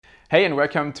Hey and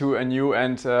welcome to a new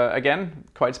and again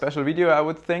quite special video, I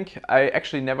would think. I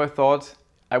actually never thought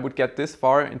I would get this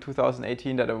far in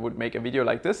 2018 that I would make a video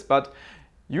like this, but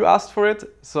you asked for it.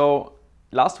 So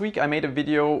last week I made a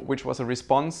video which was a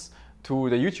response to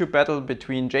the YouTube battle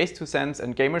between Jay's 2 Cents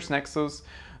and Gamers Nexus.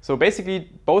 So basically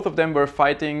both of them were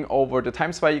fighting over the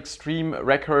Times by Extreme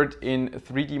record in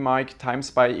 3D Mark Times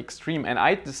by Extreme, and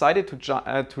I decided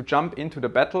to jump into the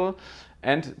battle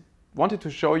and wanted to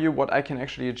show you what I can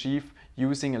actually achieve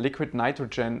using a liquid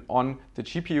nitrogen on the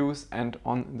GPUs and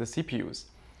on the CPUs.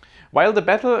 While the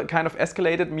battle kind of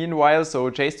escalated meanwhile, so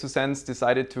Jay's 2 Cents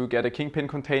decided to get a Kingpin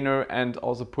container and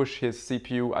also push his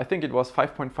CPU, I think it was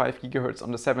 5.5 GHz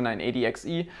on the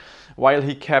 7980XE, while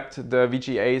he kept the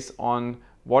VGAs on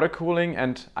water cooling,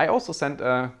 and I also sent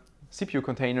a CPU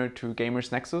container to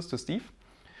Gamers Nexus, to Steve.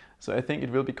 So I think it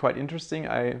will be quite interesting.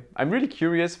 I'm really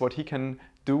curious what he can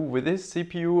do with his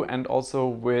CPU and also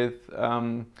with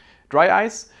dry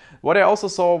ice. What I also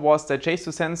saw was that Jay's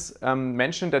 2 Cents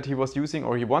mentioned that he was using,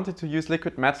 or he wanted to use,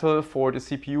 liquid metal for the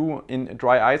CPU in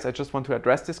dry ice. I just want to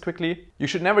address this quickly. You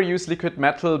should never use liquid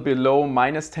metal below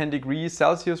 -10 degrees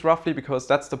Celsius roughly, because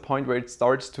that's the point where it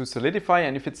starts to solidify,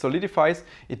 and if it solidifies,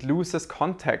 it loses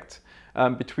contact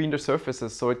between the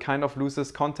surfaces, so it kind of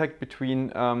loses contact between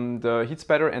the heat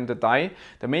spreader and the die.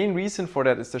 The main reason for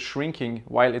that is the shrinking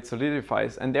while it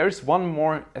solidifies, and there is one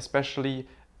more especially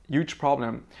huge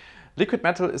problem. Liquid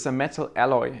metal is a metal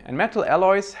alloy, and metal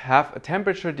alloys have a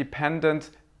temperature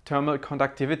dependent thermal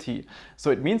conductivity.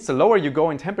 So it means the lower you go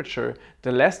in temperature,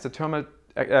 the less the thermal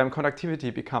conductivity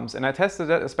becomes. And I tested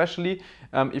that especially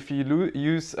if you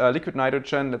use liquid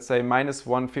nitrogen, let's say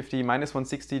 -150,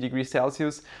 -160 degrees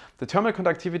Celsius, the thermal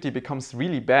conductivity becomes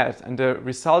really bad, and the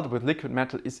result with liquid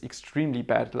metal is extremely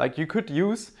bad. Like, you could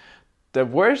use the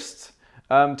worst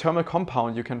thermal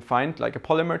compound you can find, like a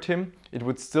polymer TIM, it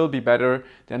would still be better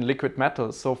than liquid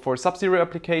metal. So for sub-zero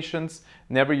applications,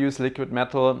 never use liquid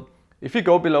metal. If you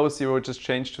go below zero, just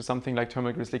change to something like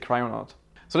Thermal Grizzly Cryonaut.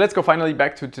 So let's go finally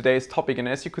back to today's topic, and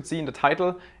as you could see in the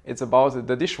title, it's about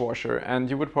the dishwasher, and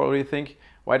you would probably think,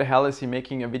 why the hell is he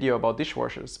making a video about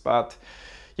dishwashers? But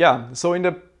yeah, so in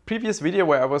the previous video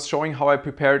where I was showing how I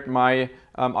prepared my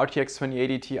RTX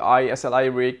 2080 Ti SLI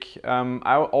rig,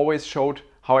 I always showed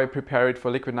how I prepare it for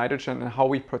liquid nitrogen and how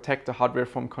we protect the hardware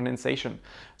from condensation.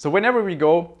 So whenever we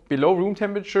go below room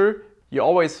temperature, you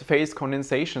always face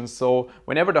condensation. So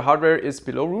whenever the hardware is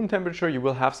below room temperature, you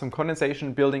will have some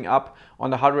condensation building up on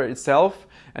the hardware itself,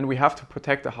 and we have to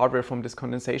protect the hardware from this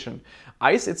condensation.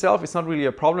 Ice itself is not really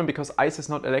a problem because ice is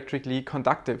not electrically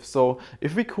conductive. So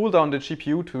if we cool down the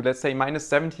GPU to, let's say,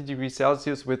 -70 degrees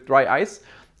Celsius with dry ice,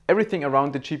 everything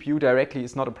around the GPU directly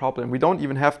is not a problem. We don't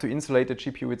even have to insulate the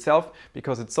GPU itself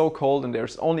because it's so cold and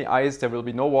there's only ice, there will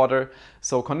be no water.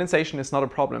 So condensation is not a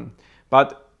problem.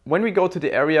 But when we go to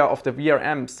the area of the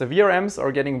VRMs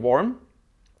are getting warm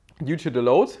due to the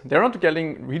load. They're not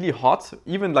getting really hot,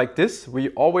 even like this. We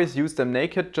always use them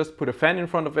naked, just put a fan in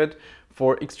front of it.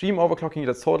 For extreme overclocking,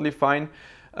 that's totally fine.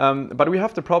 But we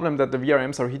have the problem that the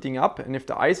VRMs are heating up, and if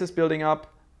the ice is building up,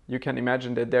 you can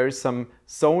imagine that there is some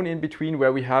zone in between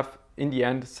where we have, in the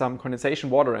end, some condensation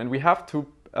water, and we have to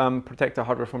protect the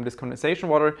hardware from this condensation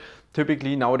water.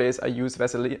 Typically nowadays I use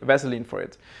Vaseline for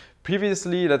it.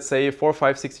 Previously, let's say 4,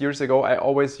 5, 6 years ago, I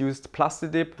always used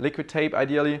Plastidip, liquid tape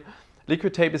ideally.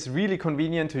 Liquid tape is really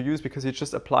convenient to use because you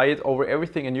just apply it over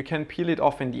everything and you can peel it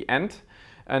off in the end,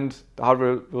 and the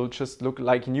hardware will just look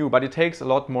like new. But it takes a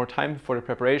lot more time for the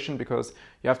preparation because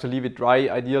you have to leave it dry,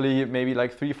 ideally maybe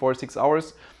like 3, 4, 6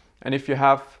 hours. And if you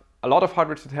have a lot of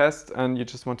hardware to test and you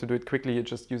just want to do it quickly, you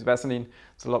just use Vaseline.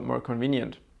 It's a lot more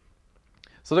convenient.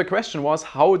 So the question was,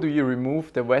 how do you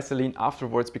remove the Vaseline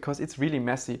afterwards? Because it's really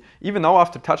messy. Even now,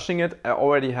 after touching it, I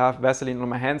already have Vaseline on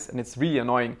my hands and it's really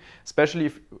annoying.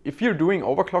 Especially if you're doing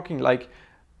overclocking, like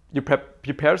you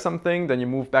prepare something, then you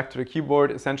move back to the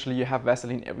keyboard. Essentially, you have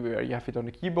Vaseline everywhere. You have it on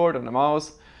the keyboard, on the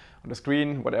mouse, on the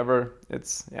screen, whatever.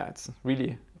 It's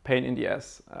really a pain in the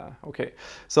ass. Okay,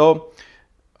 so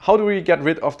how do we get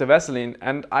rid of the Vaseline?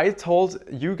 And I told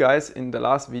you guys in the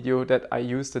last video that I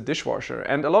used the dishwasher,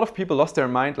 and a lot of people lost their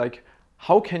mind, like,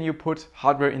 how can you put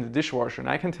hardware in the dishwasher? And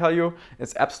I can tell you,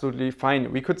 it's absolutely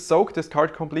fine. We could soak this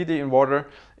card completely in water,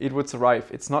 it would survive.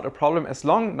 It's not a problem. As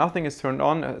long nothing is turned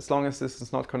on, as long as this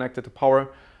is not connected to power,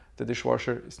 the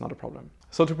dishwasher is not a problem.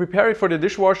 So to prepare it for the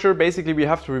dishwasher, basically we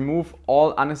have to remove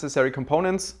all unnecessary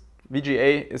components.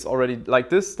 VGA is already like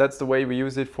this. That's the way we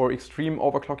use it for extreme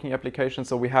overclocking applications,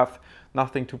 so we have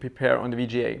nothing to prepare on the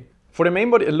VGA. For the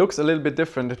mainboard, it looks a little bit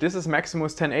different. This is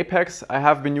Maximus 10 Apex. I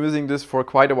have been using this for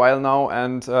quite a while now,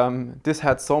 and this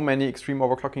had so many extreme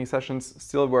overclocking sessions,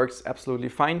 still works absolutely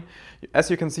fine.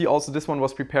 As you can see, also this one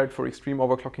was prepared for extreme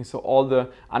overclocking, so all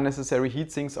the unnecessary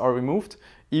heat sinks are removed.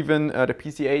 Even the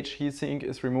PCH heatsink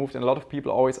is removed, and a lot of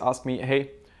people always ask me,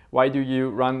 hey, why do you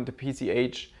run the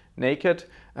PCH naked?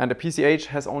 And the PCH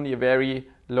has only a very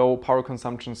low power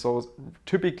consumption, so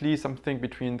typically something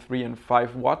between 3 and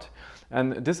 5 watt.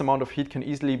 And this amount of heat can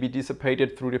easily be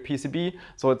dissipated through the PCB,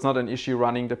 so it's not an issue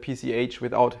running the PCH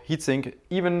without heatsink.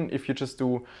 Even if you just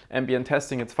do ambient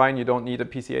testing, it's fine, you don't need a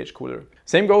PCH cooler.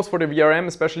 Same goes for the VRM,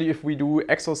 especially if we do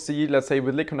XOC, let's say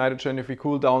with liquid nitrogen, if we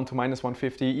cool down to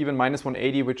 -150, even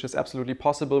 -180, which is absolutely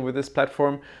possible with this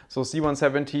platform. So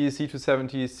C170,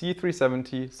 C270,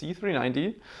 C370,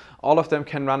 C390, all of them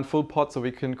can run full pot, so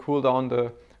we can cool down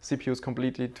the CPUs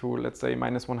completely to, let's say,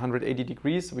 -180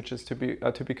 degrees, which is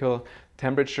a typical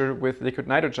temperature with liquid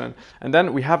nitrogen. And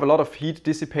then we have a lot of heat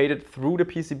dissipated through the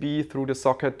PCB, through the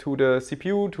socket to the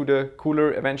CPU, to the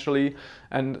cooler eventually.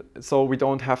 And so we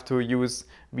don't have to use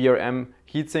VRM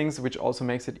heatsinks, which also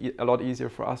makes it a lot easier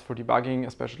for us for debugging,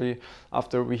 especially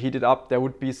after we heat it up. There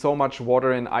would be so much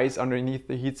water and ice underneath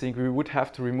the heatsink. We would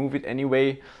have to remove it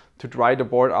anyway to dry the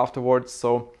board afterwards.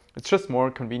 So it's just more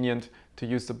convenient to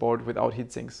use the board without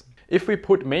heatsinks. If we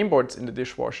put mainboards in the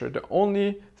dishwasher, the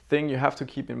only thing you have to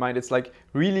keep in mind, it's like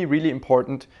really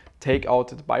important, take out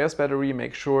the BIOS battery,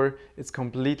 make sure it's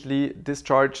completely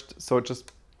discharged. So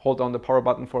just hold down the power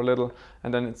button for a little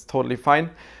and then it's totally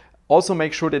fine. Also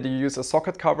make sure that you use a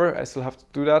socket cover. I still have to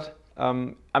do that.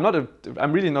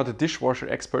 I'm really not a dishwasher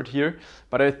expert here,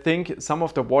 but I think some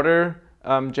of the water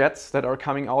jets that are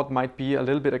coming out might be a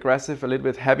little bit aggressive, a little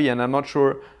bit heavy, and I'm not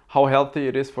sure how healthy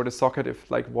it is for the socket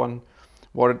if like one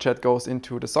water jet goes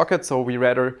into the socket. So we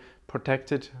rather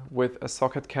protect it with a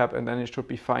socket cap and then it should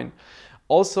be fine.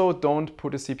 Also, don't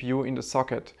put a CPU in the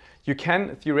socket. You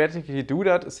can theoretically do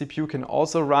that. A CPU can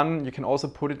also run, you can also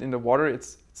put it in the water.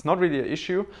 It's not really an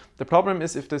issue. The problem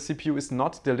is if the CPU is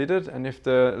not delidded and if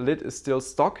the lid is still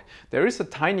stock, there is a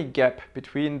tiny gap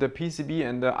between the PCB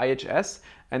and the IHS,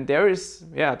 and there is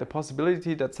the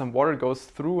possibility that some water goes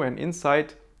through and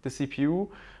inside the CPU.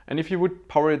 And if you would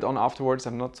power it on afterwards,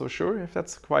 I'm not so sure if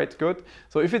that's quite good.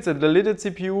 So if it's a delidded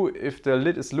CPU, if the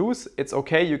lid is loose, it's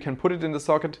okay. You can put it in the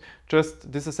socket,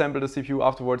 just disassemble the CPU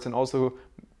afterwards and also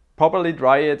properly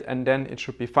dry it, and then it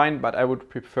should be fine. But I would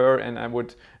prefer and I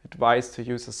would advise to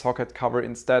use a socket cover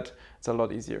instead. It's a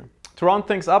lot easier. To round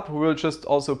things up, we will just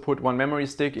also put one memory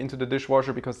stick into the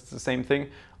dishwasher because it's the same thing.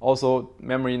 Also,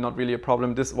 memory not really a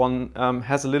problem. This one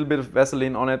has a little bit of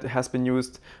Vaseline on it. It has been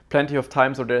used plenty of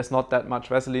times, so there's not that much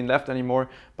Vaseline left anymore,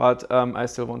 but I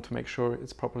still want to make sure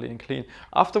it's properly and clean.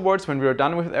 Afterwards, when we're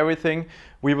done with everything,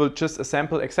 we will just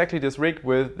assemble exactly this rig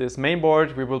with this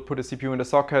mainboard. We will put a CPU in the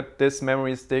socket, this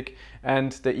memory stick,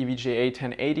 and the EVGA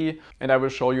 1080, and I will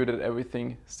show you that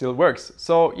everything still works.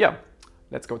 So yeah,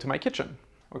 let's go to my kitchen.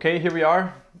 Okay, here we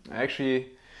are. I actually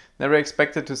never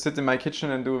expected to sit in my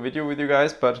kitchen and do a video with you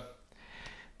guys, but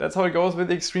that's how it goes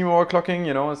with extreme overclocking.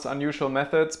 You know, it's unusual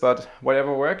methods, but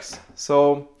whatever works.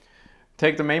 So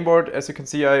take the mainboard. As you can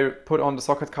see, I put on the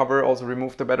socket cover, also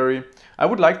remove the battery. I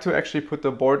would like to actually put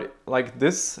the board like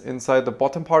this inside the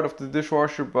bottom part of the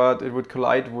dishwasher, but it would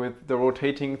collide with the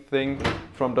rotating thing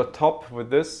from the top with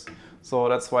this. So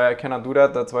that's why I cannot do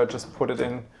that. That's why I just put it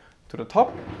in to the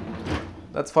top.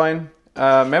 That's fine.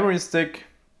 Memory stick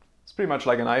is pretty much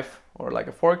like a knife or like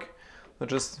a fork, so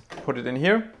just put it in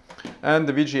here. And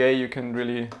the VGA you can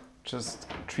really just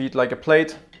treat like a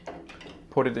plate,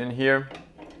 put it in here,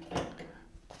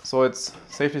 so it's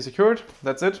safely secured.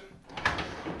 That's it.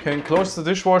 Can close the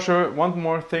dishwasher. One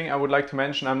more thing I would like to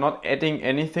mention, I'm not adding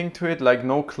anything to it, like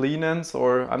no cleanants,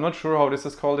 or I'm not sure how this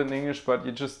is called in English, but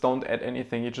you just don't add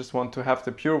anything. You just want to have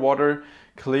the pure water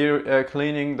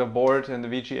cleaning the board and the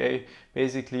VGA.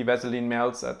 Basically Vaseline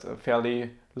melts at a fairly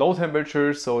low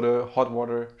temperature, so the hot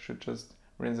water should just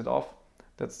rinse it off.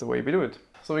 That's the way we do it.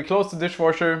 So we close the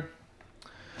dishwasher,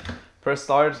 press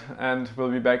start, and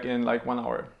we'll be back in like 1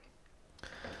 hour.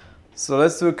 So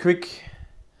let's do a quick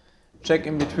check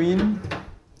in between.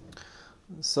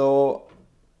 So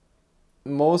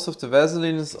most of the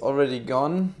Vaseline is already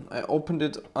gone. I opened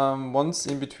it once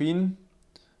in between,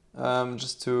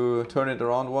 just to turn it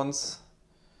around once.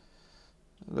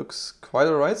 It looks quite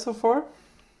alright so far.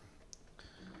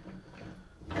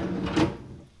 I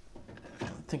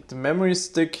think the memory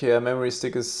stick, memory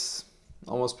stick is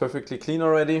almost perfectly clean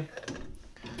already.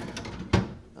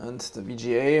 And the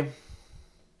VGA.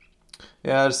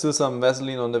 Yeah, there's still some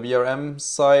Vaseline on the VRM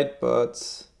side,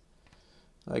 but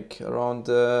like around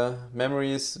the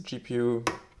memories, GPU,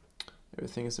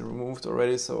 Everything is removed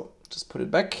already, so just put it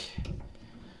back.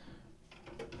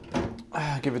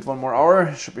 Give it 1 more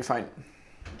hour, should be fine.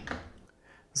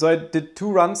 So I did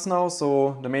 2 runs now,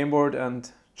 so the mainboard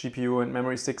and GPU and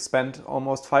memory stick spent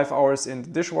almost 5 hours in the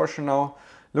dishwasher now.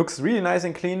 Looks really nice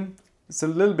and clean. It's a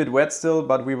little bit wet still,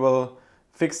 but we will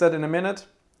fix that in a minute.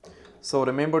 So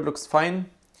the mainboard looks fine.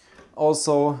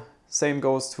 Also, same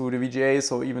goes to the VGA,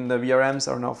 so even the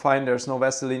VRMs are now fine. There's no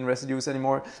Vaseline residues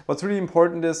anymore. What's really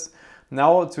important is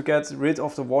now to get rid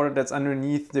of the water that's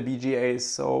underneath the VGAs.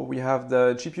 So we have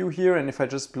the GPU here, and if I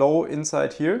just blow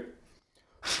inside here,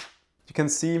 you can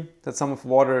see that some of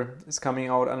water is coming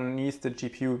out underneath the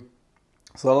GPU.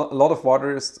 So a lot of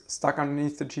water is stuck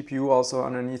underneath the GPU, also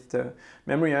underneath the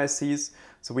memory ICs.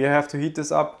 So we have to heat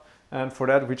this up, and for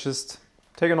that we just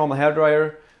take a normal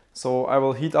hairdryer. So I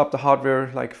will heat up the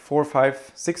hardware like 4,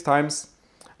 5, 6 times,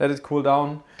 let it cool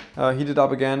down, heat it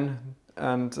up again,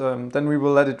 and then we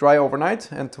will let it dry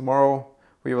overnight, and tomorrow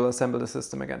we will assemble the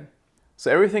system again.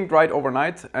 So everything dried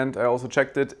overnight, and I also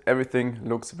checked it. Everything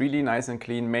looks really nice and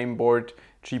clean. Mainboard,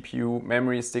 GPU,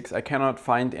 memory sticks. I cannot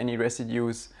find any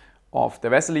residues of the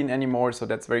Vaseline anymore, so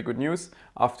that's very good news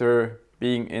after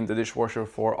being in the dishwasher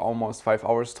for almost 5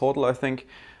 hours total, I think.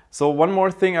 So one more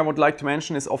thing I would like to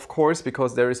mention is, of course,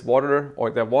 because there is water,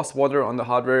 or there was water on the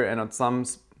hardware, and at some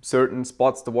certain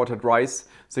spots the water dries.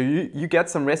 So you get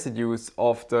some residues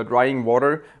of the drying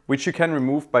water, which you can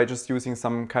remove by just using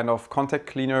some kind of contact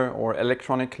cleaner or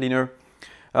electronic cleaner.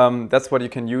 That's what you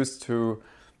can use to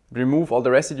remove all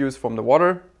the residues from the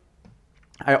water.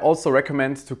 I also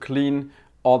recommend to clean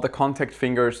all the contact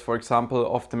fingers, for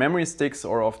example, of the memory sticks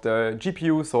or of the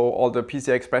GPU, so all the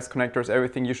PCI Express connectors,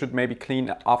 everything you should maybe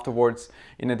clean afterwards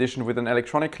in addition with an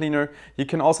electronic cleaner. You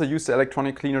can also use the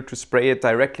electronic cleaner to spray it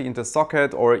directly into the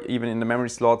socket or even in the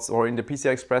memory slots or in the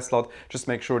PCI Express slot. Just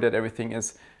make sure that everything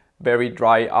is very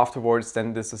dry afterwards,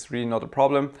 then this is really not a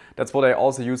problem. That's what I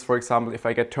also use, for example, if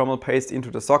I get thermal paste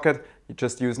into the socket, you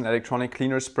just use an electronic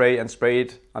cleaner spray and spray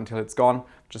it until it's gone.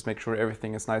 Just make sure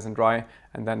everything is nice and dry,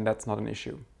 and then that's not an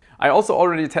issue. I also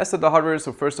already tested the hardware,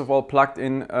 so first of all plugged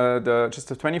in just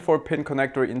a 24-pin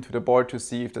connector into the board to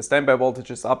see if the standby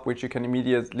voltage is up, which you can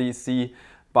immediately see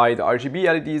by the RGB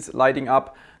LEDs lighting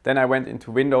up. Then I went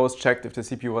into Windows, checked if the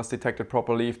CPU was detected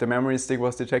properly, if the memory stick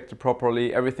was detected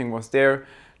properly, everything was there.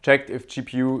 Checked if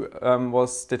GPU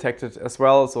was detected as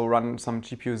well, so run some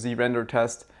GPU-Z render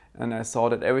test, and I saw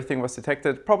that everything was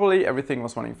detected properly, everything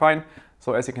was running fine.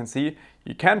 So as you can see,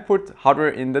 you can put hardware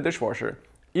in the dishwasher.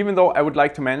 Even though I would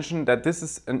like to mention that this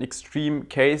is an extreme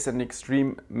case, an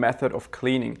extreme method of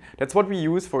cleaning. That's what we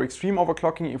use for extreme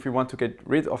overclocking if we want to get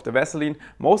rid of the Vaseline.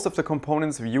 Most of the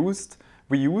components we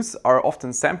use are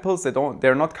often samples,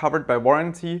 they're not covered by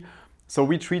warranty, so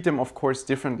we treat them of course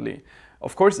differently.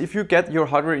 Of course, if you get your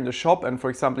hardware in the shop and for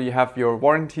example you have your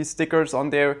warranty stickers on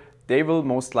there, they will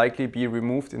most likely be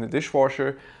removed in the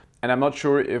dishwasher. And I'm not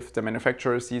sure if the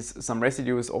manufacturer sees some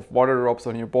residues of water drops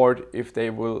on your board, if they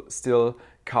will still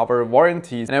cover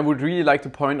warranties. And I would really like to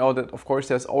point out that of course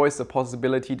there's always the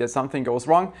possibility that something goes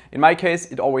wrong. In my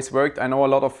case, it always worked. I know a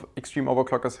lot of extreme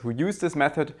overclockers who use this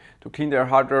method to clean their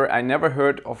hardware. I never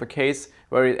heard of a case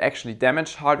where it actually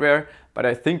damaged hardware, but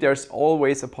I think there's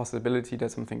always a possibility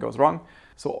that something goes wrong.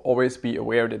 So always be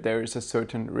aware that there is a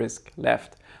certain risk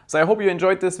left. So I hope you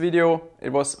enjoyed this video.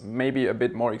 It was maybe a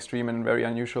bit more extreme and very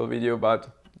unusual video, but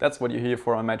that's what you're here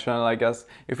for on my channel, I guess.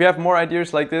 If you have more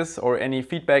ideas like this or any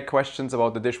feedback, questions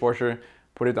about the dishwasher,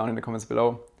 put it down in the comments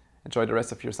below. Enjoy the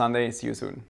rest of your Sunday. See you soon.